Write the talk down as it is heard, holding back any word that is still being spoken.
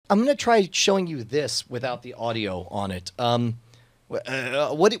I'm gonna try showing you this without the audio on it. What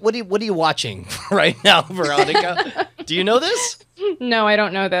are you watching right now, Veronica? Do you know this? No, I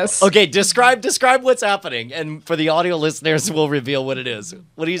don't know this. Okay, describe what's happening, and for the audio listeners, we'll reveal what it is.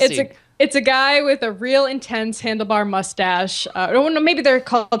 What do you see? It's a guy with a real intense handlebar mustache. No, maybe they're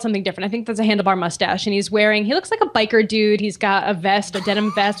called something different. I think that's a handlebar mustache. And he looks like a biker dude. He's got a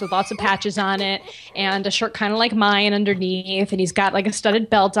denim vest with lots of patches on it, and a shirt kind of like mine underneath. And he's got like a studded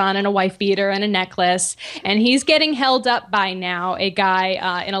belt on and a wife beater and a necklace. And he's getting held up by now a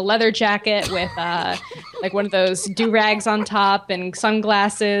guy in a leather jacket with like one of those do-rags on top and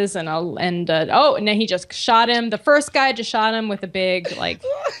sunglasses and then he just shot him. The first guy just shot him with a big like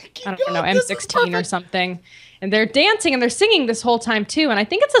I don't know, M16 or something. And they're dancing and they're singing this whole time too. And I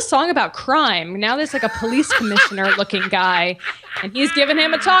think it's a song about crime. Now there's like a police commissioner looking guy and he's giving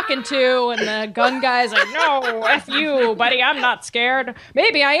him a talking to. And the gun guy's like, no, F you, buddy. I'm not scared.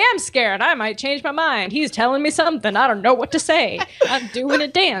 Maybe I am scared. I might change my mind. He's telling me something. I don't know what to say. I'm doing a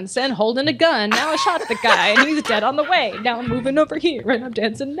dance and holding a gun. Now I shot the guy and he's dead on the way. Now I'm moving over here and I'm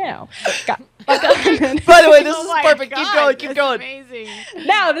dancing now. Got my gun. By the way, this is perfect. God, keep going. Amazing.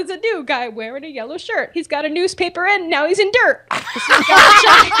 Now there's a new guy wearing a yellow shirt. He's got a newspaper in. Now he's in dirt. He's got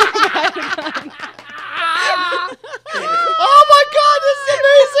a gun. Oh my God, this is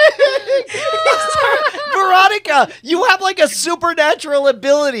amazing! Veronica, you have like a supernatural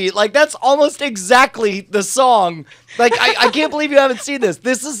ability. Like that's almost exactly the song. Like I can't believe you haven't seen this.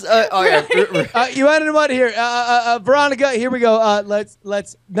 This is you wanted to what here? Veronica, here we go.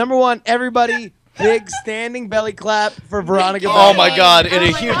 Let's number one, everybody, big standing belly clap for Veronica. Oh my God! In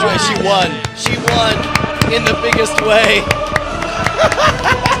a huge way, she won. She won in the biggest way.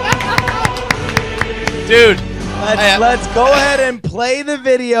 Dude. Let's go ahead and play the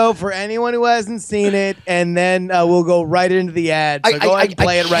video for anyone who hasn't seen it, and then we'll go right into the ad. So go ahead and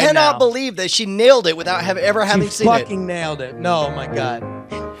play it right now. I cannot believe that she nailed it without ever having seen it. She fucking nailed it. No, my God.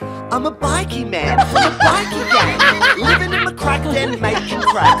 I'm a bikie man from a bikie gang, living in the crack den making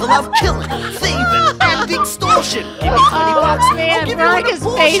crack. I love killing, thieving, and extortion. Give me 20 bucks, Man, I'll give Veronica's you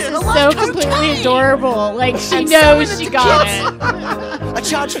an face abortion. is I so love completely cocaine. adorable. Like, she And knows selling she to got kids. it. I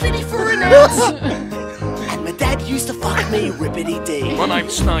charge 50 for an ounce. And my dad used to fuck me rippity-dee. My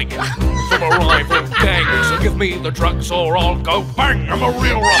name's Snake, from a rival gang. So give me the drugs or I'll go bang. I'm a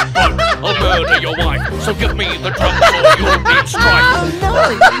real rough bloke, I'll murder your wife. So give me the drugs or you'll need strife. Oh no,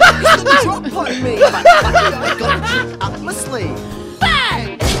 he's gonna drop on me. But I got a trick up my sleeve.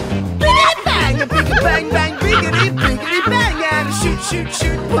 Bang! Biggity bang! A biggie bang bang biggity bang! And a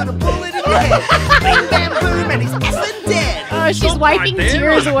shoot, put a bullet in your head. Bing bam boom and he's effing dead. Oh, she's wiping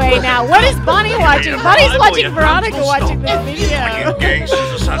tears away now. What is Bonnie watching? Bonnie's watching Veronica watching this video.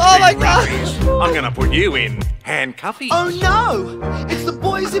 Oh my God! I'm gonna put you in handcuffy. Oh no! It's the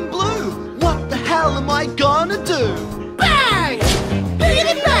boys in blue! What the hell am I gonna do? Bang!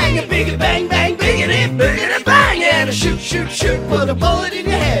 Biggity bang! A biggity bang bang biggity bang! And a shoot, put a bullet in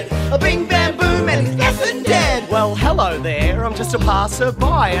your head. A bing bam boom and he's effing dead. Well, hello there, I'm just a passerby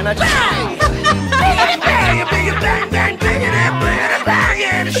and I bang! Biggity bang! A biggity bang bang biggity bang!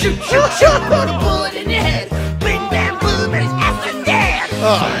 And a shoot, put a bullet in your head. Bing bam boom and he's effing dead.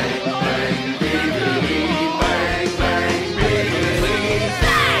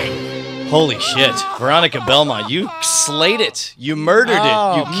 Holy shit, Veronica Belmont, you slayed it. You murdered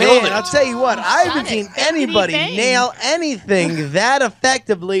it. You killed it. I'll tell you what, I haven't seen anybody nail anything that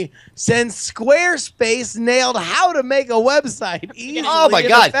effectively since Squarespace nailed how to make a website easily Oh my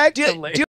God. and effectively.